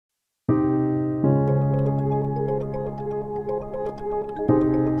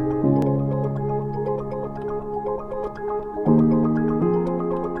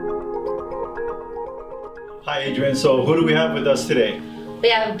Hi, Adrian. So who do we have with us today? We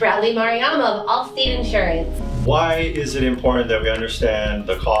have Bradley Maruyama of Allstate Insurance. Why is it important that we understand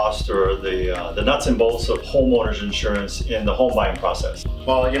the cost or the nuts and bolts of homeowners insurance in the home buying process?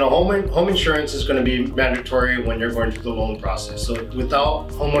 Well, you know, home insurance is going to be mandatory when you're going through the loan process. So without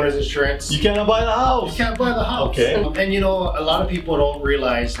homeowners insurance, you cannot buy the house. You can't buy the house. Okay. And you know, a lot of people don't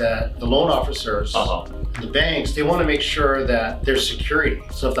realize that the loan officers, the banks, they want to make sure that there's security.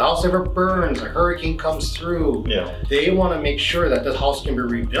 So if the house ever burns, a hurricane comes through, they want to make sure that the house can be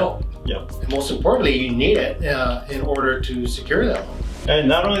rebuilt. And most importantly, you need it in order to secure that loan. And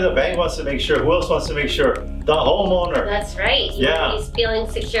not only the bank wants to make sure, who else wants to make sure? The homeowner. That's right. He's feeling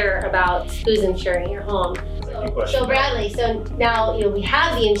secure about who's insuring your home. So Bradley, so now we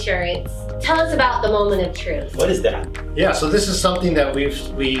have the insurance. Tell us about the moment of truth. What is that? Yeah, so this is something that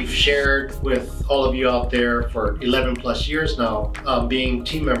we've shared with all of you out there for 11 plus years now, being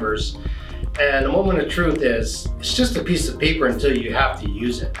team members. And the moment of truth is, it's just a piece of paper until you have to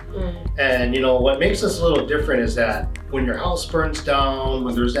use it. And you know, what makes us a little different is that when your house burns down,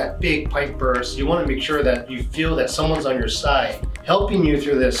 when there's that big pipe burst, you want to make sure that you feel that someone's on your side, helping you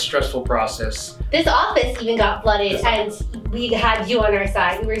through this stressful process. This office even got flooded and we had you on our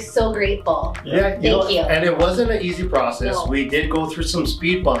side. We were so grateful. Yeah, Thank you. And it wasn't an easy process. No. We did go through some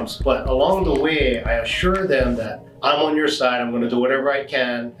speed bumps, but along the way, I assured them that I'm on your side. I'm going to do whatever I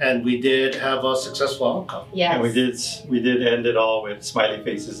can, and we did have a successful outcome. Yes. And we did end it all with smiley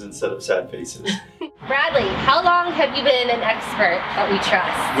faces instead of sad faces. Bradley, how long have you been an expert that we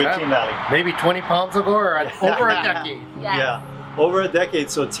trust? With Team Lally. Maybe 20 pounds ago or over a decade. Yes. Yeah, over a decade.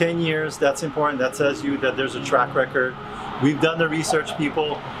 So 10 years. That's important. That tells you that there's a track record. We've done the research,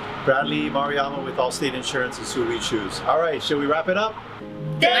 people. Bradley Maruyama with Allstate Insurance is who we choose. All right, should we wrap it up?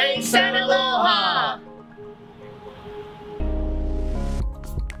 Thanks and aloha!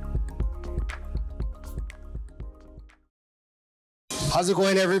 How's it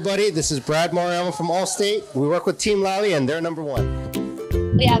going, everybody? This is Brad Maruyama from Allstate. We work with Team Lally, and they're number one.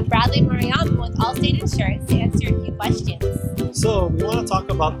 We have Bradley Maruyama with Allstate Insurance to answer a few questions. So we want to talk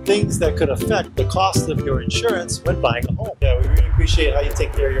about things that could affect the cost of your insurance when buying a home. Yeah, we really appreciate how you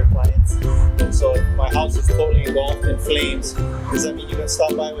take care of your clients. And so if my house is totally engulfed in flames, does that mean you can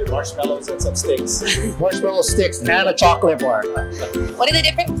stop by with marshmallows and some sticks? Marshmallow sticks and a chocolate bar. What are the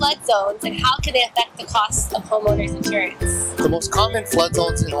different flood zones and how can they affect the cost of homeowners insurance? The most common flood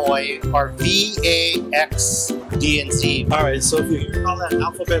zones in Hawaii are V, A, X, D, and Z. All right, so if you hear all that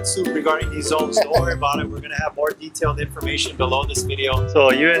alphabet soup regarding these zones, don't worry about it. We're going to have more detailed information below this video.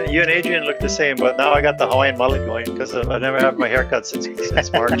 So you and Adrian look the same, but now I got the Hawaiian mullet going because I never had my haircut since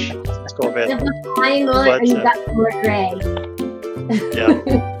March, since COVID. The Hawaiian mullet and you got more gray.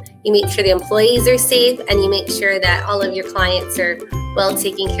 Yeah. You make sure the employees are safe and you make sure that all of your clients are well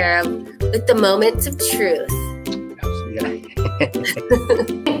taken care of with the moments of truth.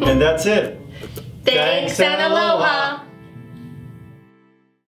 And that's it. Thanks and aloha.